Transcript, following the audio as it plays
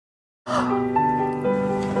Hi,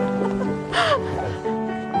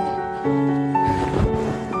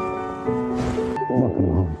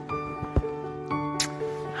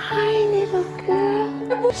 little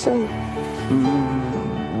girl. So,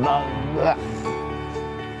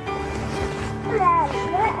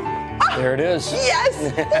 there it is. yes!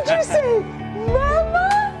 Did you say, Mama?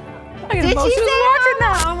 Did she say watching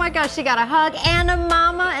that? Oh my gosh, she got a hug and a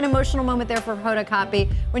mama. An emotional moment there for Hoda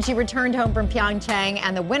Kotb when she returned home from Pyeongchang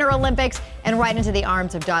and the Winter Olympics and right into the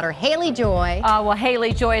arms of daughter Haley Joy. Well,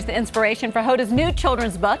 Haley Joy is the inspiration for Hoda's new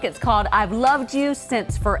children's book. It's called I've Loved You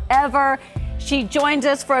Since Forever. She joins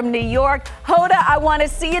us from New York. Hoda, I want to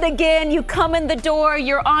see it again. You come in the door,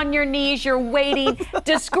 you're on your knees, you're waiting.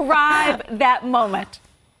 Describe that moment.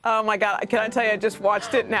 Oh my God, can I tell you, I just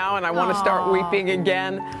watched it now and I want to start weeping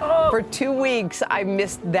again. For 2 weeks, I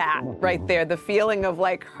missed that right there, the feeling of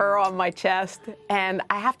like her on my chest. And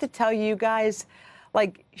I have to tell you guys,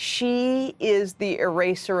 like she is the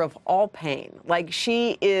eraser of all pain. Like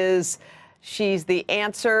she's the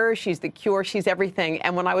answer, she's the cure, she's everything.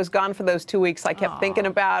 And when I was gone for those 2 weeks, I kept thinking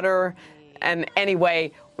about her. And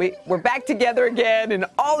anyway, we're back together again, and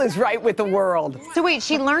all is right with the world. So wait,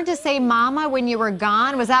 she learned to say mama when you were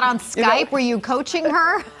gone? Was that on Skype? Were you coaching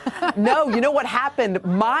her? No, you know what happened?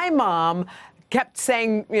 My mom kept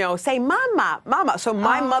saying, say mama, mama. So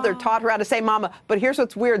my mother taught her how to say mama. But here's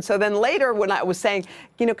what's weird. So then later when I was saying,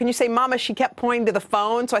 can you say mama? She kept pointing to the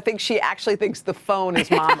phone. So I think she actually thinks the phone is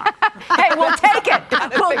mama. Hey, we'll take it.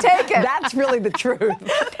 We'll take it. That's really the truth.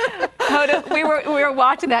 Hoda, we were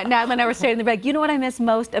watching that. Natalie and I were sitting in the bed. You know what I miss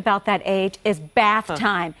most about that age is bath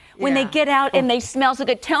time. When they get out and they smell so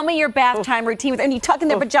good. Tell me your bath time routine. And you tuck in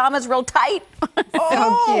their pajamas real tight.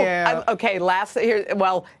 So cute. Okay,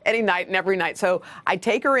 any night and every night. So I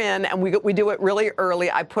take her in and we do it really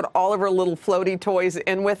early. I put all of her little floaty toys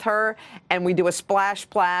in with her and we do a splash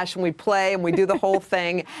splash and we play and we do the whole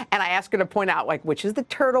thing. And I ask her to point out like, which is the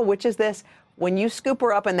turtle, which is this. When you scoop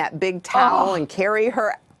her up in that big towel and carry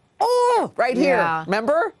her right here.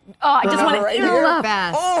 Remember? I just want to right You're here. the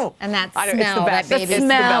best. And that smell, It's the best. that baby It's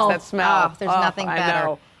smell. the best, that smell. There's nothing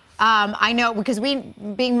better. I know, because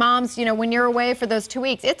being moms, when you're away for those 2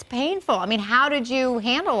 weeks, it's painful. I mean, how did you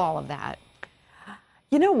handle all of that?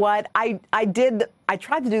 You know what? I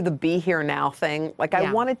tried to do the be here now thing. Like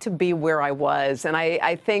I wanted to be where I was. And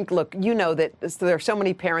I think, look, that there are so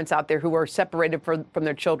many parents out there who are separated from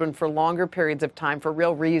their children for longer periods of time for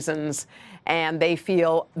real reasons. And they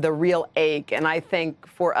feel the real ache. And I think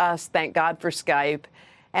for us, thank God for Skype.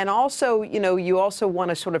 And also, you also want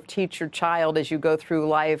to sort of teach your child as you go through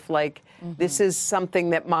life, like this is something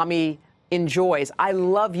that mommy enjoys. I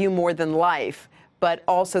love you more than life. But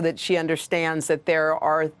also that she understands that there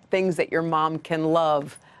are things that your mom can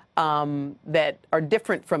love that are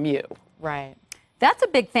different from you. Right. That's a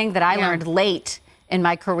big thing that I learned late in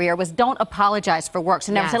my career was don't apologize for work.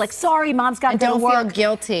 So never say like, sorry, mom's got to go to work. Don't feel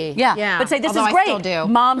guilty. Yeah. But say, this is great. I still do.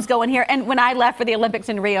 Mom's going here. And when I left for the Olympics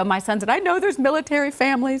in Rio, my son said, I know there's military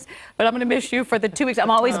families, but I'm going to miss you for the 2 weeks. I'm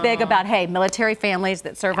always big about, hey, military families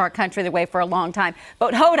that serve our country the way for a long time.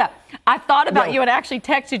 But Hoda, I thought about you and actually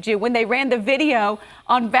texted you when they ran the video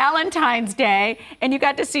on Valentine's Day and you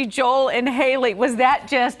got to see Joel and Haley. Was that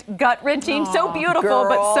just gut-wrenching? So beautiful,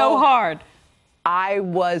 but so hard. I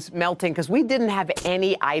was melting because we didn't have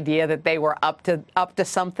any idea that they were up to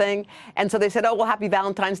something. And so they said, oh, well, happy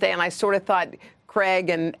Valentine's Day. And I sort of thought Craig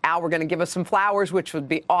and Al were going to give us some flowers, which would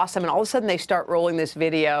be awesome. And all of a sudden they start rolling this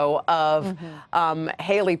video of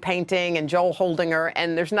Haley painting and Joel holding her.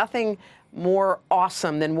 And there's nothing more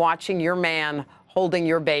awesome than watching your man holding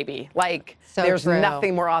your baby. Like, there's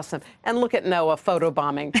nothing more awesome. And look at Noah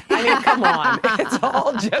photobombing. I mean, come on. It's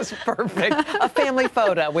all just perfect. A family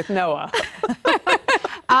photo with Noah.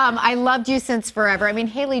 I loved you since forever. I mean,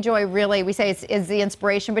 Haley Joy really, we say, is the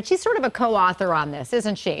inspiration, but she's sort of a co-author on this,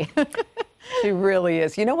 isn't she? She really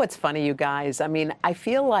is. You know what's funny, you guys? I mean, I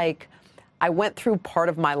feel like I went through part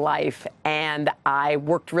of my life and I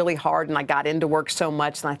worked really hard and I got into work so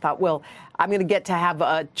much and I thought, well, I'm going to get to have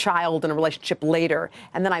a child and a relationship later.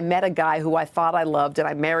 And then I met a guy who I thought I loved and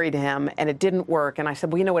I married him and it didn't work. And I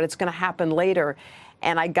said, well, you know what? It's going to happen later.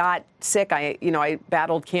 And I got sick. I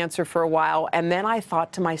battled cancer for a while. And then I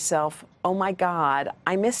thought to myself, oh my God,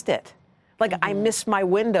 I missed it. Like I missed my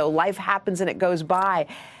window. Life happens and it goes by.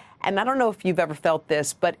 And I don't know if you've ever felt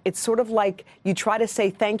this, but it's sort of like you try to say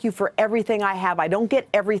thank you for everything I have. I don't get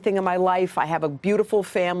everything in my life. I have a beautiful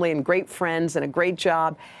family and great friends and a great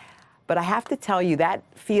job. But I have to tell you, that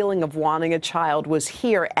feeling of wanting a child was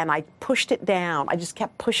here, and I pushed it down. I just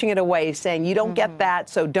kept pushing it away, saying, you don't get that,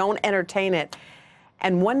 so don't entertain it.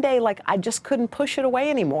 And one day, like, I just couldn't push it away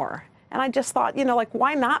anymore. And I just thought, you know, like,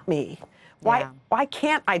 why not me? Why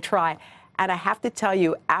can't I try? And I have to tell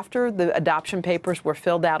you, after the adoption papers were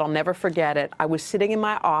filled out, I'll never forget it. I was sitting in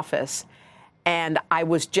my office, and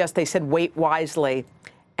they said, wait wisely.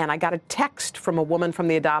 And I got a text from a woman from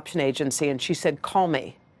the adoption agency, and she said, call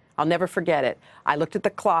me. I'll never forget it. I looked at the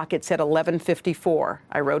clock. It said 11:54.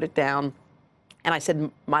 I wrote it down, and I said,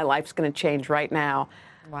 my life's going to change right now.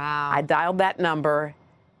 Wow. I dialed that number,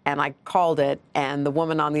 and I called it, and the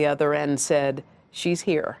woman on the other end said, she's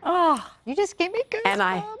here. Oh, you just gave me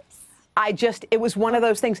goosebumps. And it was one of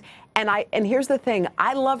those things. And here's the thing,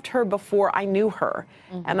 I loved her before I knew her.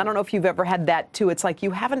 And I don't know if you've ever had that too. It's like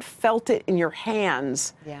you haven't felt it in your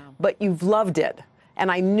hands, but you've loved it.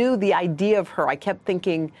 And I knew the idea of her. I kept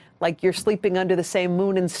thinking, like, you're sleeping under the same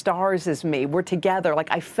moon and stars as me. We're together.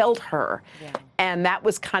 Like, I felt her. And that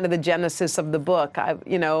was kind of the genesis of the book.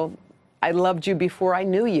 I loved you before I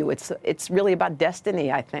knew you. It's really about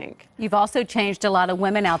destiny, I think. You've also changed a lot of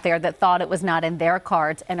women out there that thought it was not in their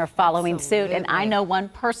cards and are following suit. And I know one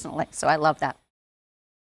personally, so I love that.